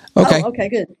 Okay. Oh, okay,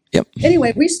 good. Yep.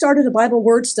 Anyway, we started a Bible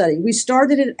word study. We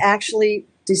started it actually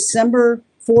December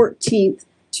 14th,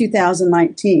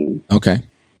 2019. Okay.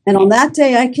 And on that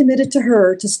day, I committed to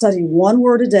her to study one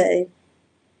word a day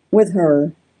with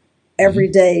her every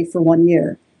day for 1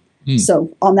 year.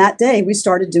 So on that day, we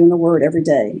started doing a word every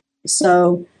day.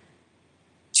 So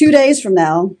 2 days from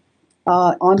now,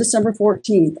 on December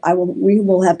 14th, we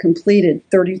will have completed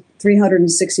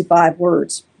 365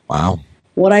 words. Wow.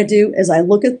 What I do is I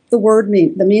look at the word,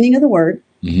 the meaning of the word.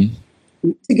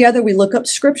 Mm-hmm. Together, we look up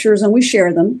scriptures and we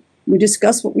share them. We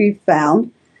discuss what we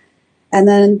found. And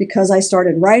then because I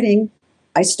started writing,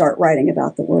 I start writing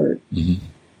about the word. Mm-hmm.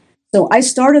 So I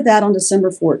started that on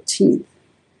December 14th.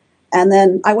 And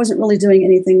then I wasn't really doing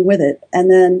anything with it. And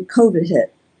then COVID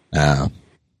hit.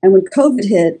 And when COVID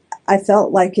hit, I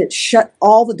felt like it shut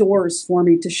all the doors for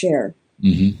me to share.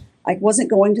 Mm-hmm. I wasn't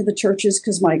going to the churches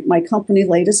because my company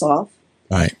laid us off.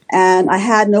 Right. And I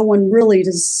had no one really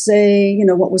to say,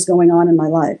 what was going on in my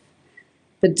life.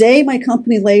 The day my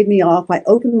company laid me off, I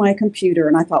opened my computer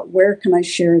and I thought, where can I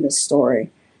share this story?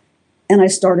 And I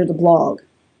started a blog.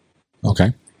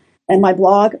 Okay. And my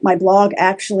blog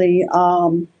actually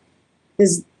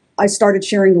I started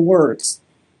sharing the words.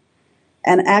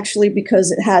 And actually,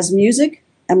 because it has music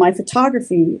and my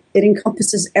photography, it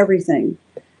encompasses everything.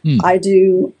 I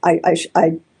do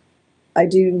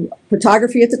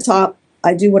photography at the top.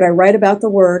 I do what I write about the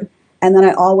word. And then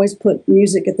I always put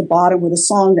music at the bottom with a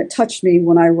song that touched me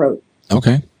when I wrote.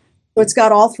 Okay. So it's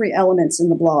got all three elements in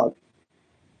the blog.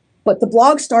 But the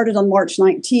blog started on March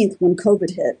 19th when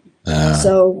COVID hit.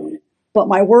 But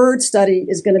my word study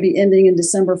is going to be ending in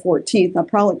December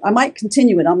 14th. I might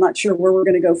continue it. I'm not sure where we're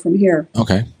going to go from here.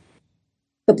 Okay.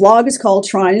 The blog is called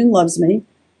Triune Loves Me.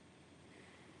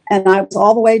 And I was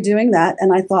all the way doing that.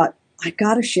 And I thought, I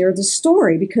got to share the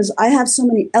story because I have so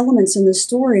many elements in this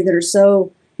story that are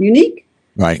so unique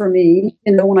for me.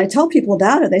 When I tell people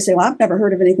about it, they say, well, I've never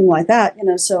heard of anything like that. And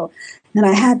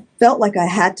I felt like I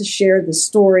had to share the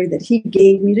story that he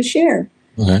gave me to share.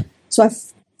 Okay. So I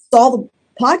saw the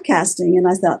podcasting and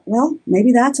I thought, well,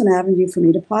 maybe that's an avenue for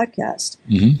me to podcast.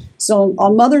 Mm-hmm. So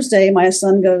on Mother's Day, my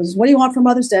son goes, what do you want for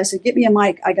Mother's Day? I said, get me a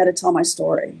mic. I got to tell my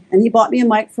story. And he bought me a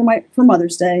mic for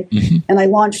Mother's Day. Mm-hmm. And I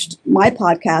launched my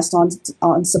podcast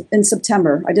in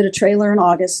September. I did a trailer in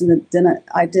August and then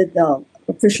I did the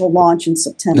official launch in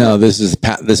September. No, this is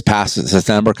this past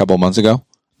September, a couple of months ago,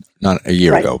 not a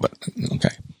year ago, but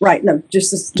okay. Right. No,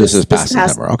 just this past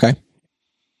September. Okay.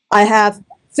 I have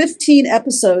 15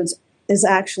 episodes is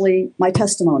actually my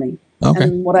testimony. Okay.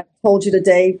 And what I told you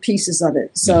today, pieces of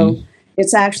it. So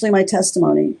it's actually my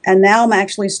testimony. And now I'm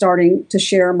actually starting to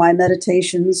share my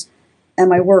meditations and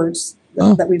my words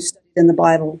that we've studied in the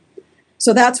Bible.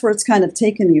 So that's where it's kind of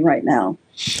taken me right now.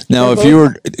 Now, if you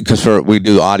were, because we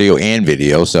do audio and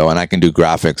video, and I can do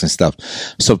graphics and stuff.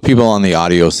 So people on the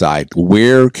audio side,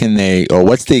 where can they, or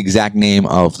what's the exact name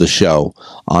of the show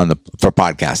for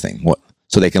podcasting?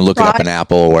 So they can look it up in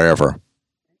Apple or wherever.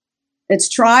 It's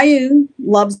Triune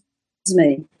Loves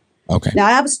Me. Okay. Now,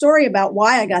 I have a story about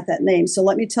why I got that name. So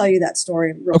let me tell you that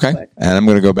story real quick. And I'm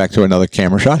going to go back to another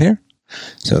camera shot here.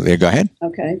 So there, go ahead.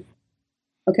 Okay.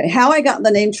 How I got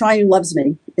the name Triune Loves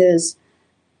Me is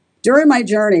during my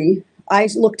journey, I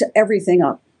looked everything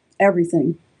up.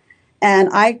 And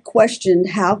I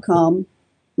questioned how come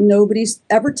nobody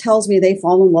ever tells me they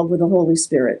fall in love with the Holy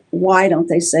Spirit. Why don't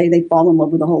they say they fall in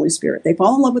love with the Holy Spirit? They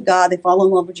fall in love with God. They fall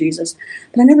in love with Jesus.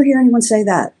 But I never hear anyone say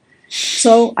that.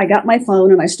 So I got my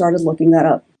phone and I started looking that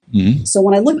up. Mm-hmm. So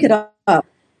when I look it up,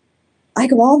 I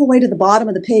go all the way to the bottom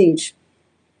of the page.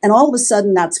 And all of a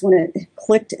sudden, that's when it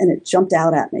clicked and it jumped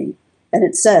out at me. And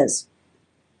it says,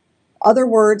 other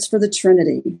words for the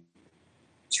Trinity,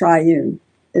 triune,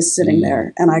 is sitting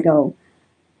there. And I go,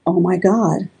 oh my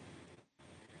God.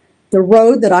 The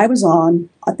road that I was on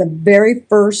at the very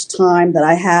first time that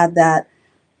I had that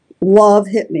love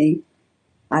hit me,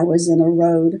 I was in a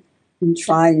road in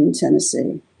Triune,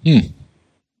 Tennessee.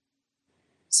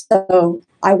 So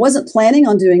I wasn't planning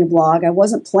on doing a blog. I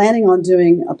wasn't planning on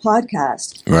doing a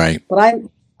podcast. Right. But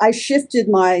I shifted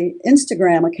my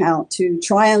Instagram account to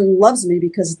Triune Loves Me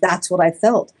because that's what I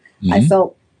felt. I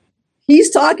felt,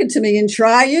 he's talking to me in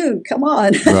Triune. Come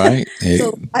on. Right.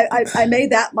 So I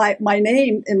made that my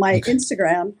name in my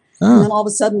Instagram. And then all of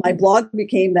a sudden my blog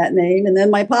became that name. And then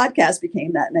my podcast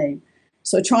became that name.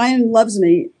 So Triune Loves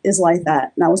Me is like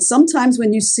that. Now, sometimes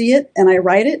when you see it and I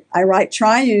write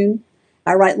Triune.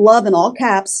 I write love in all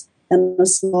caps and a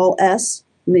small s,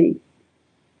 me.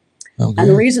 Okay. And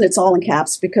the reason it's all in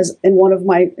caps because in one of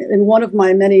my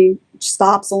many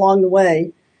stops along the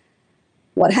way,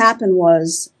 what happened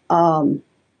was I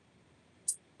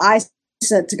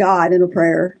said to God in a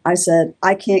prayer, I said,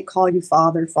 I can't call you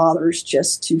Father. Father is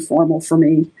just too formal for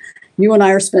me. You and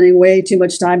I are spending way too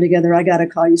much time together. I got to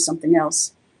call you something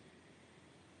else.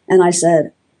 And I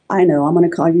said, I know, I'm going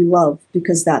to call you love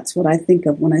because that's what I think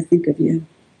of when I think of you.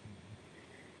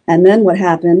 And then what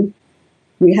happened,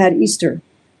 we had Easter.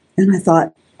 And I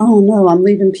thought, oh no, I'm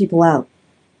leaving people out.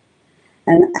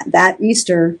 And that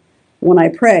Easter, when I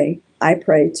pray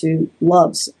to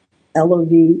loves,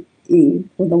 L-O-V-E,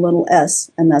 with a little s,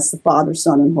 and that's the Father,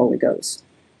 Son, and Holy Ghost.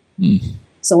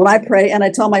 So when I pray, and I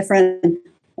tell my friend,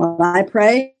 when I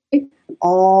pray,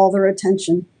 all their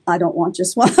attention, I don't want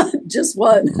just one, just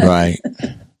one. Right.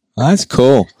 That's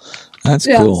cool. That's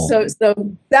cool. So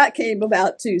that came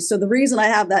about too. So the reason I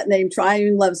have that name,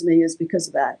 Triune Loves Me, is because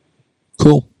of that.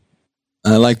 Cool.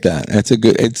 I like that.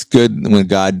 It's good when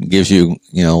God gives you,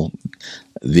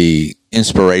 the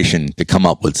inspiration to come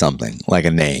up with something like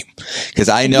a name. Because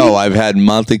I know I've had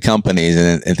monthly companies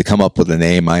and to come up with a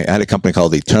name. I had a company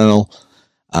called Eternal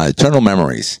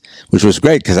Memories, which was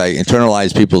great because I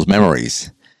internalized people's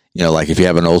memories. Like if you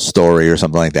have an old story or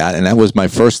something like that. And that was my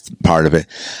first part of it.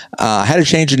 I had to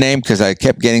change the name because I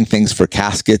kept getting things for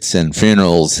caskets and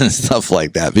funerals and stuff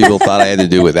like that. People thought I had to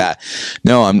do with that.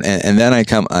 No, and then I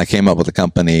came up with a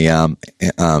company,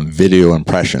 Video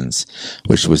Impressions,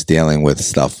 which was dealing with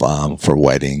stuff for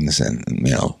weddings and,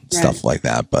 stuff like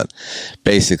that. But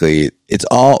basically,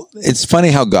 it's funny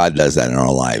how God does that in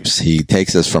our lives. He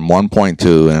takes us from one point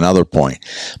to another point.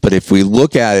 But if we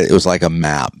look at it, it was like a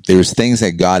map. There's things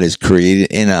that God has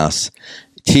created in us,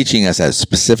 teaching us at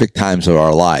specific times of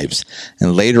our lives.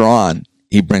 And later on,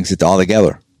 he brings it all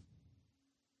together.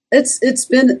 It's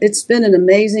been an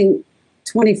amazing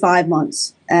 25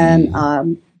 months. And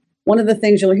one of the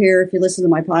things you'll hear if you listen to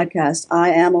my podcast,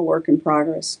 I am a work in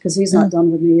progress because he's not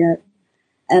done with me yet.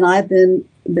 And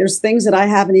there's things that I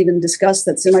haven't even discussed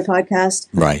that's in my podcast.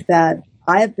 Right. That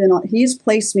I have been on. He's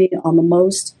placed me on the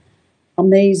most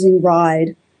amazing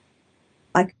ride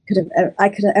I could have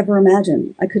ever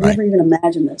imagined. I could never even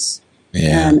imagine this.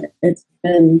 Yeah. And it's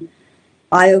been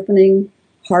eye-opening,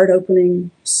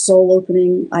 heart-opening,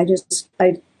 soul-opening. I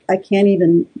can't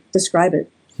even describe it.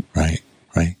 Right.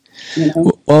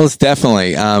 Well, it's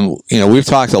definitely, we've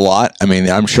talked a lot. I mean,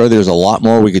 I'm sure there's a lot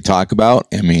more we could talk about.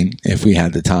 I mean, if we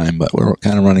had the time, but we're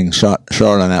kind of running short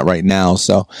on that right now.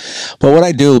 So, but what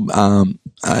I do,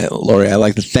 Lori, I'd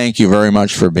like to thank you very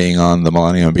much for being on the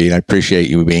Millennium Beat. I appreciate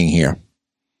you being here.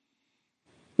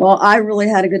 Well, I really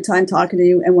had a good time talking to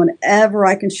you, and whenever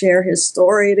I can share his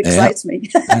story, it excites me.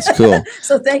 That's cool.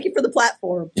 So thank you for the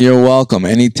platform. You're welcome.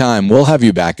 Anytime. We'll have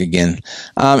you back again.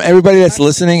 Everybody that's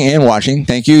listening and watching,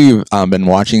 thank you. You've been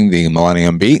watching the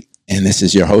Millennium Beat, and this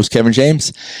is your host, Kevin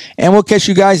James. And we'll catch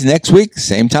you guys next week,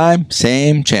 same time,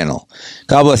 same channel.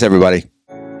 God bless everybody.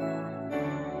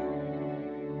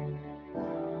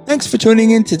 Thanks for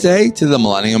tuning in today to the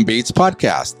Millennium Beats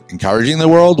podcast, encouraging the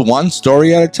world one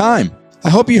story at a time. I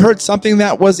hope you heard something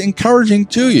that was encouraging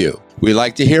to you. We'd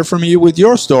like to hear from you with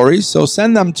your stories, so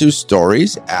send them to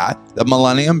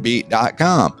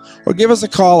stories@themillenniumbeat.com or give us a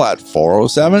call at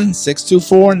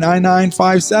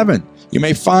 407-624-9957. You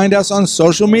may find us on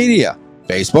social media,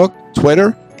 Facebook,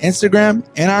 Twitter, Instagram,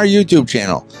 and our YouTube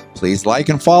channel. Please like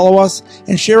and follow us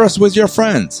and share us with your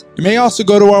friends. You may also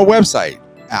go to our website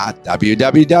at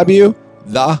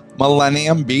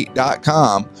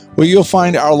www.themillenniumbeat.com, where you'll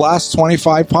find our last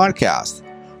 25 podcasts,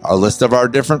 our list of our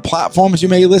different platforms you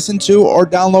may listen to or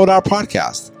download our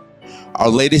podcast, our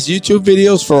latest YouTube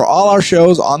videos for all our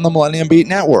shows on the Millennium Beat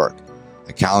Network,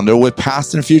 a calendar with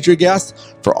past and future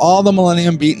guests for all the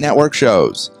Millennium Beat Network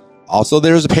shows. Also,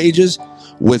 there's pages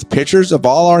with pictures of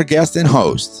all our guests and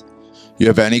hosts. you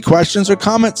have any questions or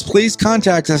comments, please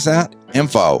contact us at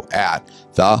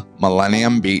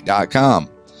info@themillenniumbeat.com.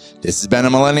 This has been a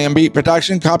Millennium Beat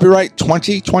production, copyright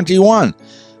 2021.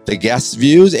 The guests'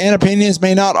 views and opinions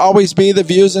may not always be the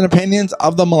views and opinions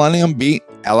of the Millennium Beat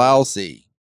LLC.